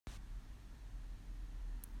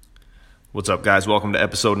What's up, guys? Welcome to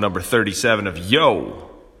episode number 37 of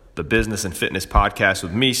the Business and Fitness Podcast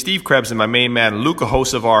with me, Steve Krebs, and my main man, Luka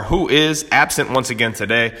Hocevar, who is absent once again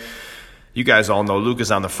today. You guys all know Luka's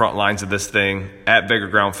on the front lines of this thing at Bigger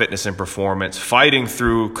Ground Fitness and Performance, fighting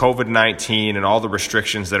through COVID-19 and all the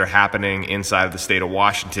restrictions that are happening inside of the state of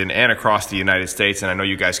Washington and across the United States, and I know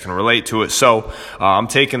you guys can relate to it. So I'm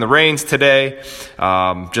taking the reins today,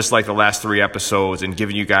 just like the last three episodes, and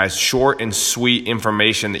giving you guys short and sweet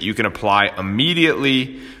information that you can apply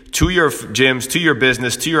immediately to your gyms, to your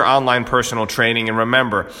business, to your online personal training. And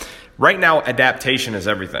remember, right now, adaptation is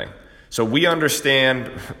everything. So we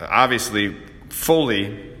understand, obviously,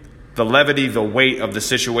 fully the levity, the weight of the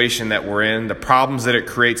situation that we're in, the problems that it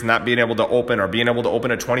creates not being able to open or being able to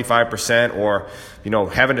open at 25% or,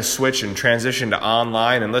 having to switch and transition to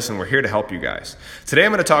online. And listen, we're here to help you guys. Today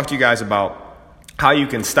I'm going to talk to you guys about how you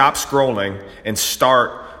can stop scrolling and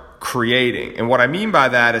start creating. And what I mean by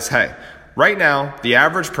that is, right now, the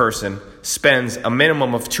average person spends a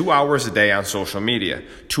minimum of 2 hours a day on social media,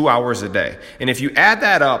 2 hours a day. And if you add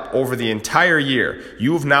that up over the entire year,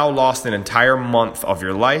 you've now lost an entire month of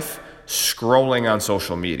your life scrolling on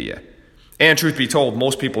social media. And truth be told,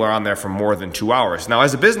 most people are on there for more than 2 hours. Now,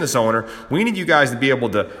 as a business owner, we need you guys to be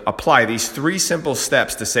able to apply these 3 simple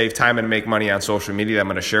steps to save time and make money on social media that I'm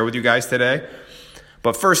going to share with you guys today.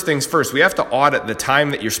 But first things first, we have to audit the time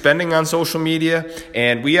that you're spending on social media,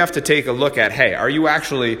 and we have to take a look at, are you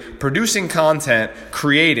actually producing content,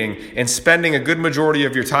 creating, and spending a good majority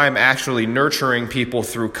of your time actually nurturing people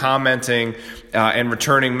through commenting and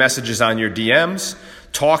returning messages on your DMs,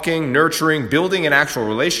 talking, nurturing, building an actual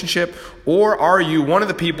relationship, or are you one of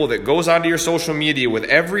the people that goes onto your social media with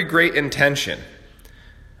every great intention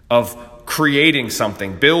of creating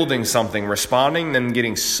something, building something, responding, then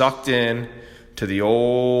getting sucked in to the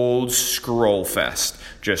old scroll fest,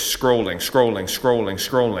 just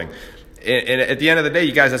scrolling. And at the end of the day,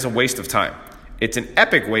 you guys, that's a waste of time. It's an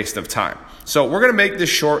epic waste of time. So we're going to make this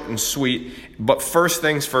short and sweet, but first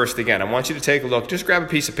things first, again, I want you to take a look. Just grab a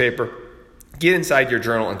piece of paper, get inside your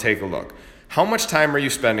journal and take a look. How much time are you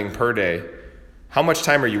spending per day? How much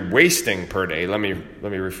time are you wasting per day? Let me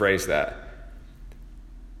rephrase that.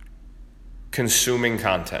 Consuming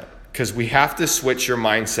content. Because we have to switch your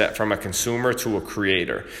mindset from a consumer to a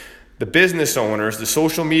creator. The business owners, the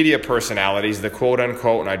social media personalities, the quote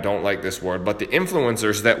unquote, and I don't like this word, but the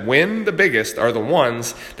influencers that win the biggest are the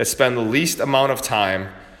ones that spend the least amount of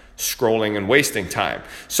time scrolling and wasting time.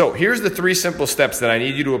 So here's the 3 simple steps that I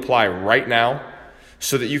need you to apply right now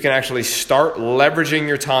so that you can actually start leveraging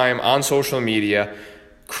your time on social media,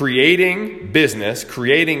 creating business,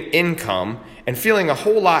 creating income, and feeling a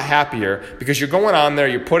whole lot happier because you're going on there,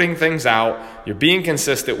 you're putting things out, you're being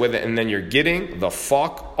consistent with it, and then you're getting the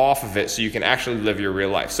fuck off of it so you can actually live your real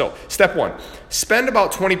life. So, step 1, spend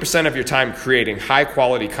about 20% of your time creating high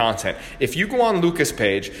quality content. If you go on Luka's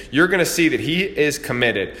page, you're going to see that he is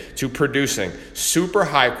committed to producing super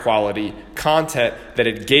high quality content that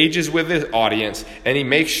engages with his audience, and he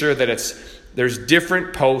makes sure that there's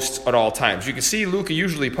different posts at all times. You can see Luka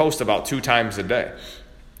usually posts about 2 times a day.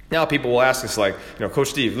 Now people will ask us Coach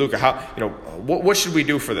Steve, Luka, what should we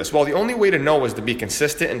do for this? Well, the only way to know is to be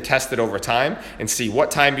consistent and test it over time and see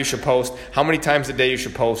what time you should post, how many times a day you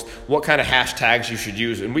should post, what kind of hashtags you should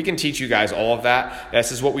use. And we can teach you guys all of that.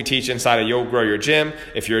 This is what we teach inside of Yo Grow Your Gym.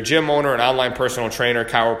 If you're a gym owner, an online personal trainer,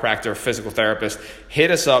 chiropractor, physical therapist,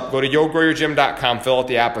 hit us up. Go to yogrowyourgym.com, fill out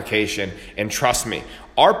the application, and trust me,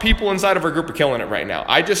 our people inside of our group are killing it right now.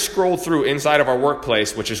 I just scrolled through inside of our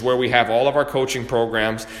workplace, which is where we have all of our coaching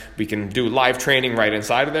programs. We can do live training right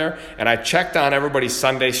inside of there. And I checked on everybody's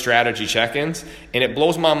Sunday strategy check-ins, and it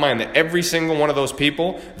blows my mind that every single one of those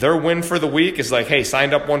people, their win for the week is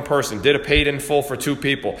signed up 1 person, did a paid in full for 2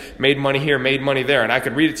 people, made money here, made money there. And I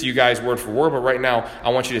could read it to you guys word for word, but right now I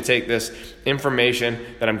want you to take this information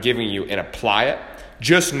that I'm giving you and apply it.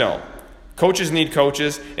 Just know, coaches need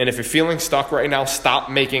coaches, and if you're feeling stuck right now, stop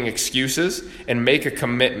making excuses and make a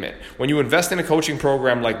commitment. When you invest in a coaching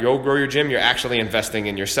program like Yo Grow Your Gym, you're actually investing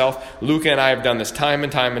in yourself. Luka and I have done this time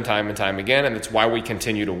and time again, and that's why we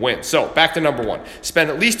continue to win. So back to number 1. Spend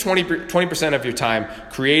at least 20% of your time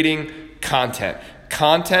creating content.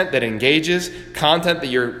 Content that engages, content that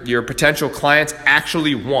your potential clients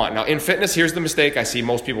actually want. Now in fitness, here's the mistake I see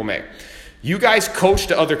most people make. You guys coach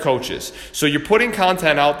to other coaches. So you're putting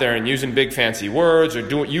content out there and using big fancy words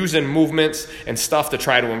or using movements and stuff to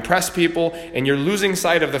try to impress people, and you're losing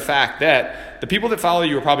sight of the fact that the people that follow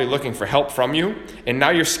you are probably looking for help from you, and now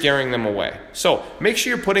you're scaring them away. So make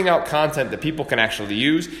sure you're putting out content that people can actually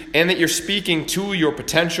use and that you're speaking to your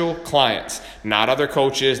potential clients, not other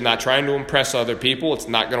coaches, not trying to impress other people. It's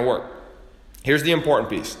not going to work. Here's the important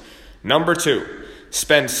piece. Number 2,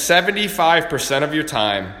 spend 75% of your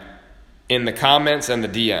time in the comments and the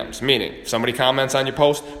DMs. Meaning, if somebody comments on your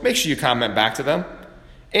post, make sure you comment back to them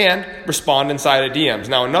and respond inside of DMs.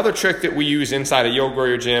 Now, another trick that we use inside of Yo Grow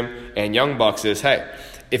Your Gym and Young Bucks is, hey,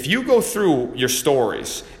 if you go through your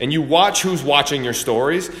stories and you watch who's watching your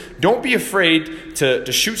stories, don't be afraid to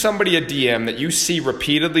shoot somebody a DM that you see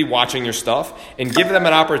repeatedly watching your stuff and give them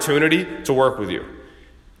an opportunity to work with you.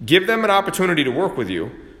 Give them an opportunity to work with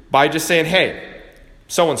you by just saying, hey,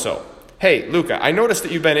 so-and-so, hey, Luca, I noticed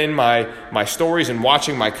that you've been in my stories and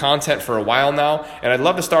watching my content for a while now, and I'd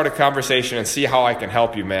love to start a conversation and see how I can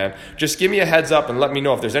help you, man. Just give me a heads up and let me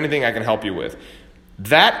know if there's anything I can help you with.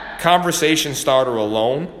 That conversation starter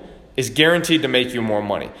alone is guaranteed to make you more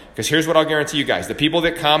money. Because here's what I'll guarantee you guys. The people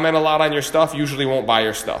that comment a lot on your stuff usually won't buy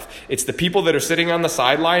your stuff. It's the people that are sitting on the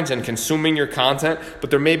sidelines and consuming your content, but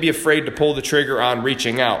they're maybe afraid to pull the trigger on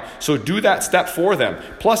reaching out. So do that step for them.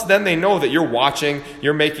 Plus, then they know that you're watching,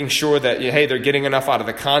 you're making sure that, hey, they're getting enough out of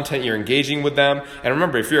the content, you're engaging with them. And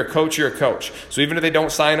remember, if you're a coach, you're a coach. So even if they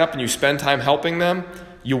don't sign up and you spend time helping them,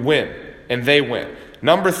 you win and they win.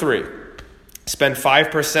 Number 3, spend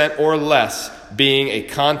 5% or less being a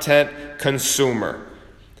content consumer.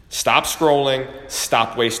 Stop scrolling,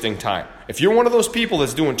 stop wasting time. If you're one of those people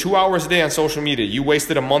that's doing 2 hours a day on social media, you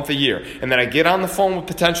wasted a month a year, and then I get on the phone with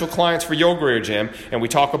potential clients for Yo Grow Your Gym, and we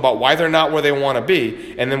talk about why they're not where they want to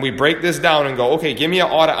be, and then we break this down and go, okay, give me an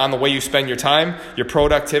audit on the way you spend your time, your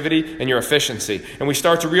productivity, and your efficiency. And we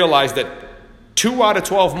start to realize that 2 out of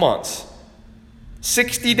 12 months,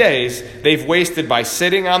 60 days, they've wasted by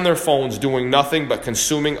sitting on their phones doing nothing but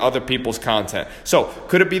consuming other people's content. So,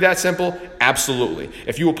 could it be that simple? Absolutely.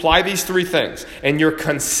 If you apply these 3 things and you're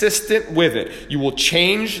consistent with it, you will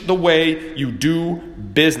change the way you do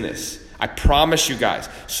business. I promise you guys,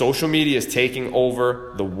 social media is taking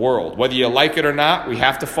over the world. Whether you like it or not, we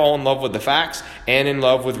have to fall in love with the facts and in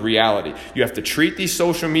love with reality. You have to treat these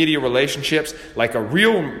social media relationships like a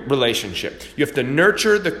real relationship. You have to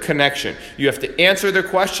nurture the connection. You have to answer their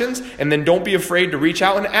questions, and then don't be afraid to reach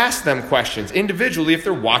out and ask them questions individually if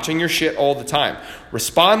they're watching your shit all the time.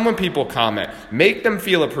 Respond when people comment. Make them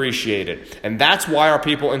feel appreciated. And that's why our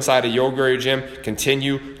people inside of Yo Grow Your Gym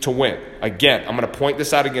continue to win. Again, I'm going to point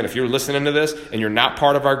this out again. If you're listening to this and you're not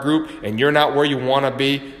part of our group and you're not where you want to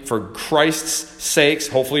be, for Christ's sakes,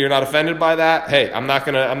 hopefully you're not offended by that. Hey, I'm not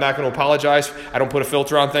going to apologize. I don't put a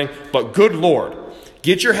filter on things, but good Lord,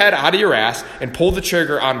 get your head out of your ass and pull the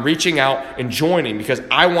trigger on reaching out and joining, because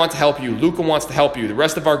I want to help you. Luca wants to help you. The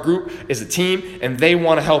rest of our group is a team and they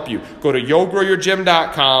want to help you. Go to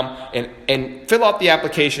yogrowyourgym.com and fill out the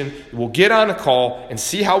application. We'll get on a call and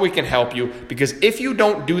see how we can help you, because if you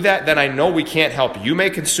don't do that, then I know we can't help you. You may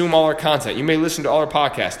consume all our content. You may listen to all our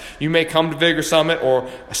podcasts. You may come to Vigor Summit or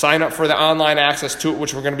sign up for the online access to it,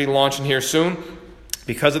 which we're going to be launching here soon,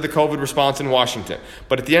 because of the COVID response in Washington.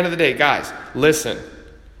 But at the end of the day, guys, listen.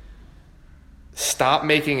 Stop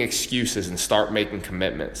making excuses and start making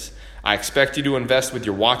commitments. I expect you to invest with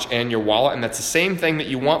your watch and your wallet, and that's the same thing that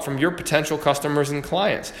you want from your potential customers and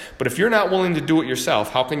clients. But if you're not willing to do it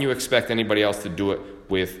yourself, how can you expect anybody else to do it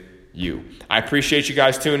with you? I appreciate you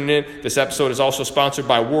guys tuning in. This episode is also sponsored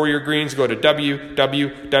by Warrior Greens. Go to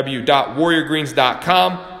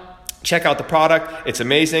www.warriorgreens.com. Check out the product. It's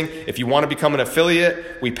amazing. If you want to become an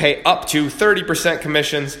affiliate, we pay up to 30%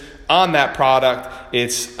 commissions on that product.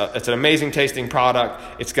 It's an amazing tasting product.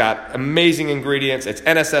 It's got amazing ingredients. It's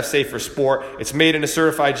NSF safe for sport. It's made in a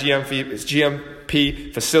certified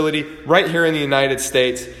GMP facility right here in the United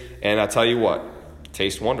States. And I'll tell you what, it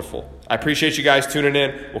tastes wonderful. I appreciate you guys tuning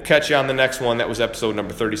in. We'll catch you on the next one. That was episode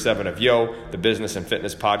number 37 of Yo, the Business and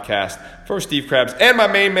Fitness Podcast. For Steve Krabs and my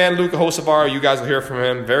main man, Luca Hocevar. You guys will hear from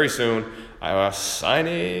him very soon. I'm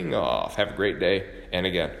signing off. Have a great day. And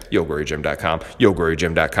again, yogrowyourgym.com,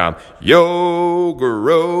 yogrowyourgym.com,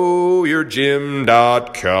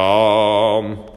 yogrowyourgym.com.